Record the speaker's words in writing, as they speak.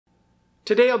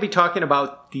Today I'll be talking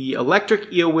about the electric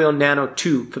EEW Nano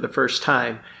 2 for the first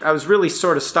time. I was really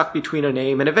sort of stuck between a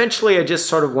name, and eventually I just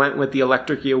sort of went with the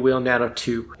electric EEW Nano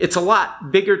 2. It's a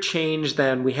lot bigger change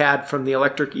than we had from the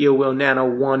electric EEW Nano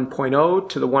 1.0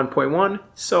 to the 1.1,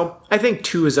 so I think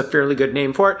 2 is a fairly good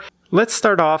name for it. Let's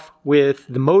start off with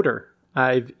the motor.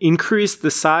 I've increased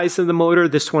the size of the motor.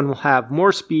 This one will have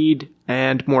more speed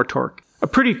and more torque. A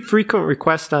pretty frequent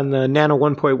request on the Nano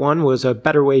 1.1 was a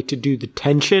better way to do the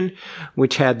tension,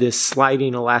 which had this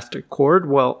sliding elastic cord.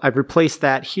 Well, I've replaced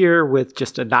that here with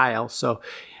just a dial. So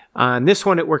on this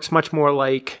one, it works much more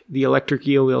like the electric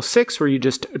EEW 6, where you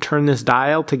just turn this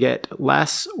dial to get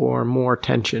less or more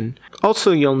tension.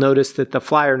 Also, you'll notice that the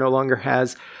flyer no longer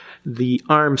has the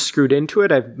arm screwed into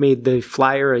it. I've made the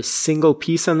flyer a single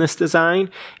piece on this design,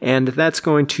 and that's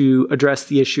going to address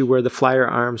the issue where the flyer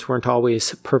arms weren't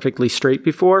always perfectly straight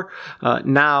before.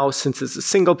 Now, since it's a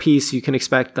single piece, you can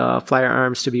expect the flyer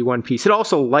arms to be one piece. It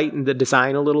also lightened the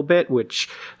design a little bit, which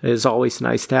is always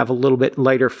nice to have a little bit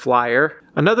lighter flyer.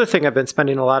 Another thing I've been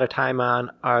spending a lot of time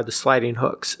on are the sliding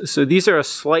hooks. So these are a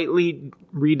slightly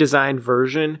redesigned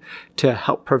version to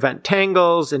help prevent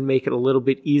tangles and make it a little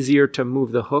bit easier to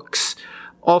move the hooks.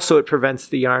 Also, it prevents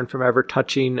the yarn from ever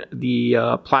touching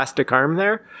the plastic arm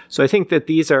there. So I think that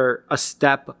these are a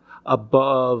step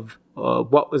above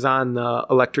what was on the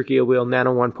electric EEW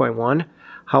Nano 1.1.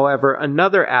 However,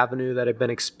 another avenue that I've been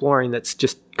exploring that's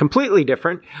just completely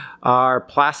different are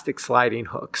plastic sliding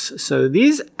hooks. So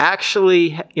these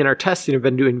actually, in our testing, have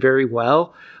been doing very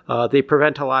well. They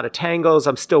prevent a lot of tangles.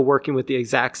 I'm still working with the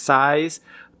exact size,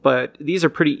 but these are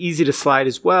pretty easy to slide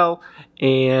as well,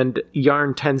 and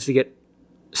yarn tends to get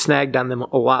snagged on them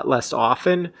a lot less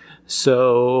often.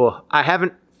 So I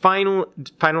haven't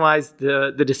finalized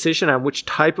the decision on which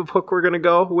type of hook we're going to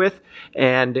go with,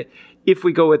 and if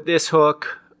we go with this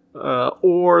hook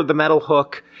or the metal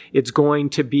hook, it's going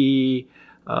to be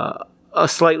a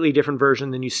slightly different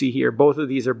version than you see here. Both of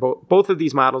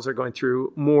these models are going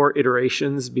through more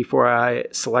iterations before I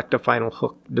select a final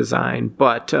hook design.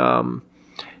 But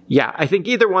yeah, I think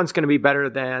either one's going to be better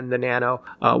than the Nano.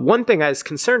 One thing I was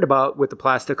concerned about with the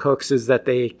plastic hooks is that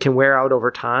they can wear out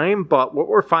over time. But what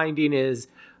we're finding is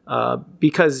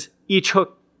because each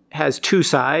hook has two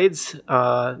sides,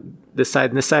 this side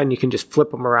and this side, and you can just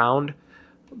flip them around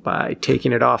by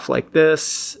taking it off like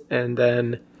this and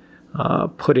then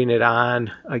putting it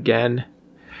on again.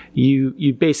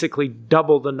 You basically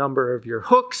double the number of your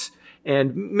hooks,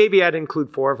 and maybe I'd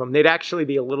include 4 of them. They'd actually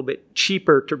be a little bit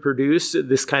cheaper to produce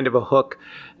this kind of a hook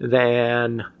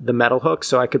than the metal hook,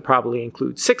 so I could probably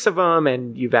include 6 of them,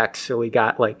 and you've actually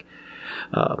got like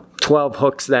 12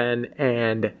 hooks then.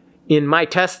 And in my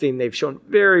testing, they've shown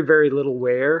very, very little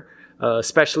wear,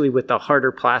 especially with the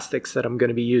harder plastics that I'm going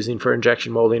to be using for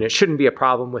injection molding. It shouldn't be a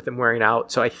problem with them wearing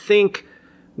out. So I think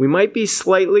we might be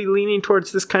slightly leaning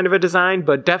towards this kind of a design,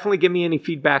 but definitely give me any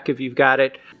feedback if you've got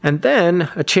it. And then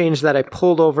a change that I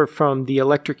pulled over from the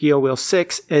electric EEW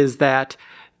 6 is that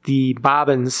the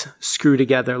bobbins screw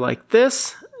together like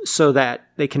this so that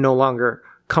they can no longer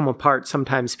come apart.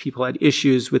 Sometimes people had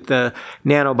issues with the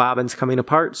Nano bobbins coming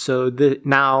apart, so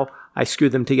now I screw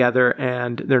them together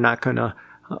and they're not going to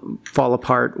fall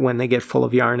apart when they get full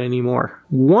of yarn anymore.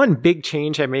 One big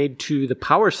change I made to the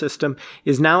power system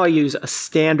is now I use a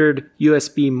standard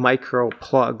USB micro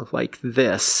plug like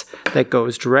this that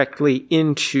goes directly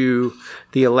into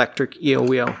the electric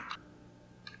EEW.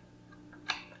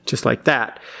 Just like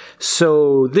that.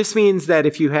 So this means that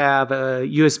if you have a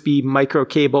USB micro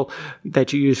cable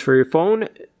that you use for your phone,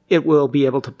 it will be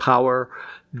able to power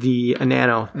the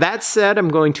Nano. That said, I'm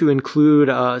going to include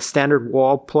a standard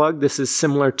wall plug. This is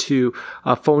similar to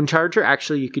a phone charger.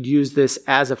 Actually, you could use this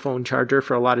as a phone charger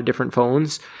for a lot of different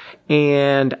phones.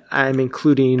 And I'm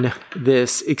including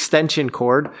this extension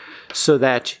cord so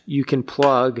that you can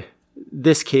plug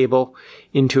this cable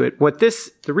into it.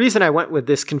 The reason I went with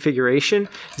this configuration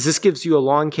is this gives you a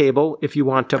long cable if you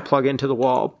want to plug into the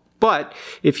wall. But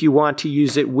if you want to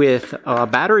use it with a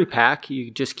battery pack,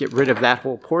 you just get rid of that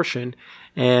whole portion,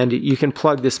 and you can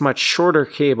plug this much shorter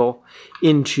cable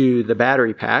into the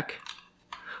battery pack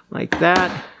like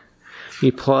that.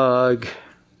 You plug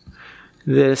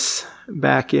this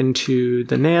back into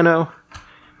the Nano,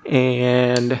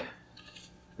 and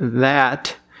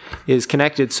that is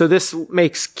connected. So this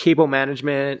makes cable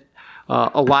management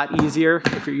a lot easier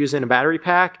if you're using a battery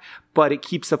pack, but it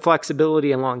keeps the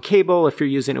flexibility and long cable if you're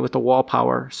using it with the wall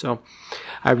power. So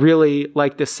I really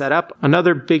like this setup.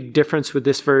 Another big difference with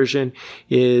this version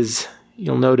is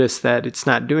you'll notice that it's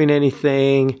not doing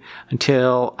anything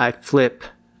until I flip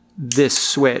this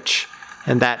switch,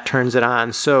 and that turns it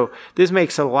on. So this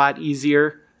makes it a lot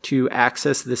easier to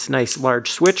access this nice large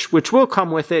switch, which will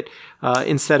come with it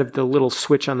instead of the little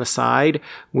switch on the side,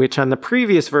 which on the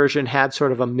previous version had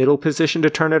sort of a middle position to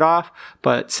turn it off.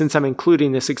 But since I'm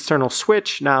including this external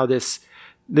switch, now this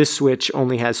switch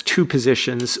only has 2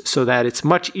 positions so that it's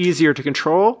much easier to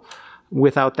control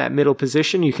without that middle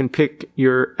position. You can pick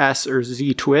your S or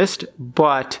Z twist,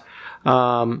 but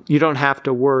you don't have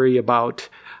to worry about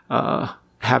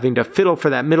having to fiddle for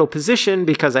that middle position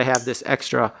because I have this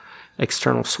extra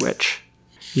external switch.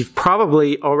 You've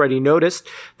probably already noticed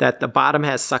that the bottom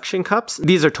has suction cups.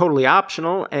 These are totally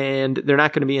optional and they're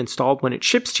not going to be installed when it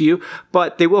ships to you,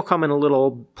 but they will come in a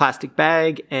little plastic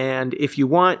bag, and if you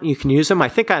want, you can use them. I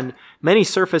think on many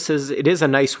surfaces it is a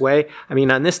nice way. I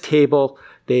mean, on this table,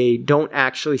 they don't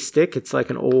actually stick. It's like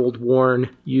an old, worn,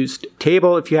 used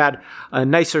table. If you had a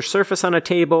nicer surface on a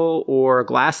table or a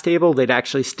glass table, they'd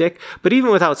actually stick. But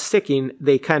even without sticking,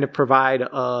 they kind of provide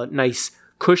a nice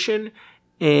cushion,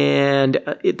 and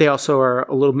they also are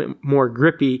a little bit more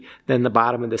grippy than the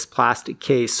bottom of this plastic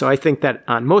case. So I think that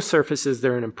on most surfaces,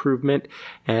 they're an improvement,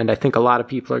 and I think a lot of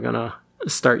people are going to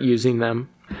start using them.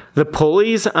 The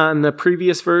pulleys on the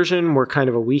previous version were kind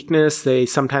of a weakness. They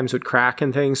sometimes would crack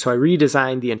and things, so I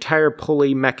redesigned the entire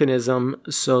pulley mechanism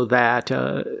so that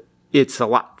it's a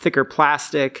lot thicker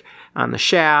plastic on the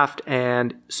shaft,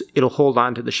 and it'll hold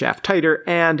on to the shaft tighter,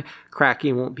 and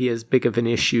cracking won't be as big of an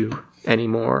issue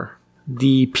anymore.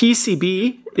 The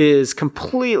PCB is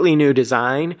completely new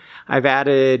design. I've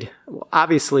added,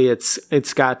 obviously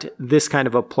it's got this kind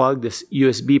of a plug, this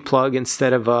USB plug,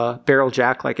 instead of a barrel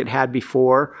jack like it had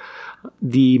before.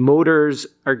 The motors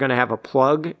are going to have a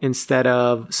plug instead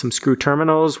of some screw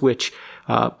terminals, which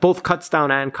both cuts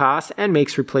down on cost and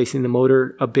makes replacing the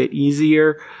motor a bit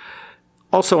easier.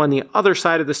 Also, on the other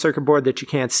side of the circuit board that you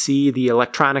can't see, the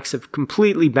electronics have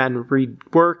completely been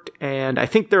reworked, and I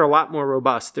think they're a lot more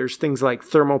robust. There's things like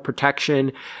thermal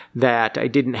protection that I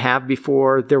didn't have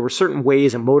before. There were certain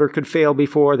ways a motor could fail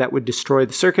before that would destroy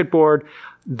the circuit board.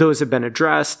 Those have been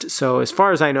addressed. So as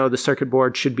far as I know, the circuit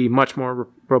board should be much more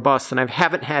robust, and I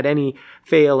haven't had any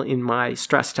fail in my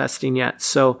stress testing yet.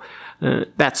 So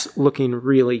that's looking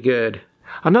really good.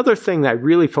 Another thing that I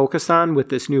really focused on with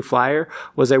this new flyer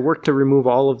was I worked to remove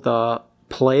all of the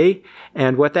play,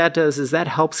 and what that does is that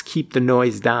helps keep the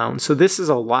noise down. So this is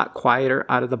a lot quieter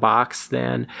out of the box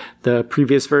than the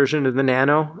previous version of the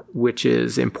Nano, which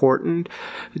is important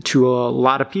to a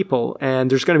lot of people, and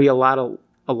there's going to be a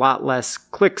lot less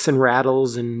clicks and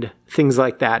rattles and things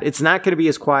like that. It's not going to be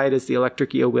as quiet as the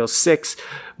electric eel wheel 6,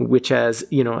 which has,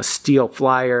 you know, a steel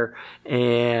flyer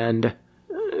and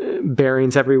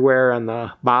bearings everywhere on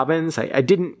the bobbins. I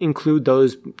didn't include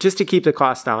those just to keep the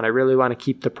cost down. I really want to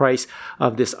keep the price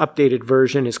of this updated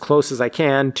version as close as I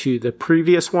can to the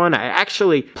previous one. I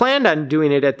actually planned on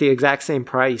doing it at the exact same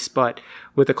price, but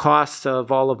with the cost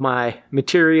of all of my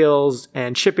materials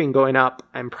and shipping going up,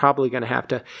 I'm probably going to have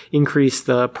to increase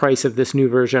the price of this new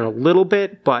version a little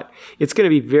bit, but it's going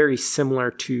to be very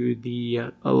similar to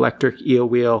the electric eel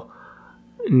wheel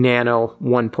Nano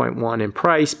 1.1 in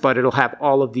price, but it'll have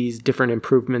all of these different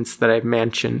improvements that I've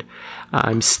mentioned.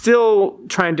 I'm still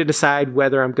trying to decide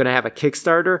whether I'm going to have a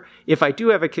Kickstarter. If I do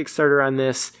have a Kickstarter on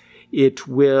this, it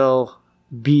will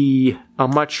be a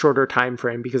much shorter time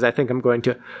frame because I think I'm going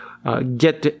to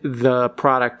get the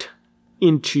product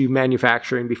into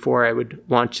manufacturing before I would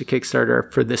launch the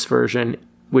Kickstarter for this version,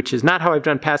 which is not how I've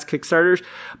done past Kickstarters,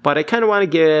 but I kind of want to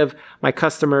give my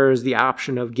customers the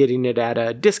option of getting it at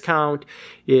a discount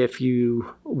if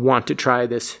you want to try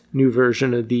this new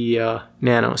version of the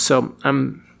Nano. So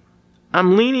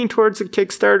I'm leaning towards a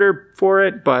Kickstarter for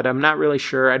it, but I'm not really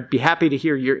sure. I'd be happy to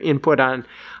hear your input on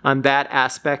that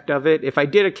aspect of it. If I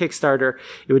did a Kickstarter,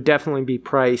 it would definitely be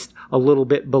priced a little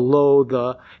bit below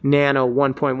the Nano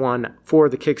 1.1 for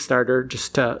the Kickstarter,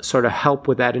 just to sort of help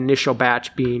with that initial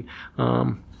batch being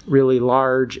really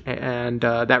large, and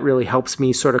that really helps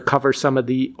me sort of cover some of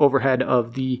the overhead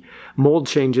of the mold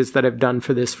changes that I've done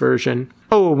for this version.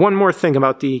 Oh, one more thing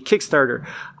about the Kickstarter.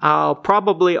 I'll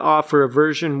probably offer a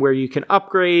version where you can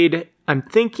upgrade, I'm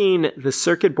thinking, the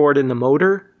circuit board and the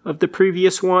motor of the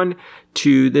previous one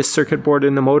to this circuit board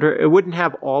and the motor. It wouldn't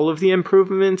have all of the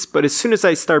improvements, but as soon as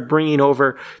I start bringing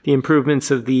over the improvements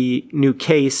of the new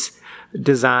case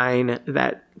design,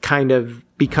 that kind of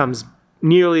becomes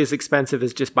nearly as expensive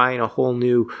as just buying a whole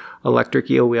new electric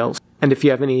eel wheel. And if you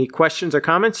have any questions or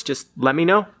comments, just let me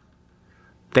know.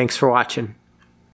 Thanks for watching.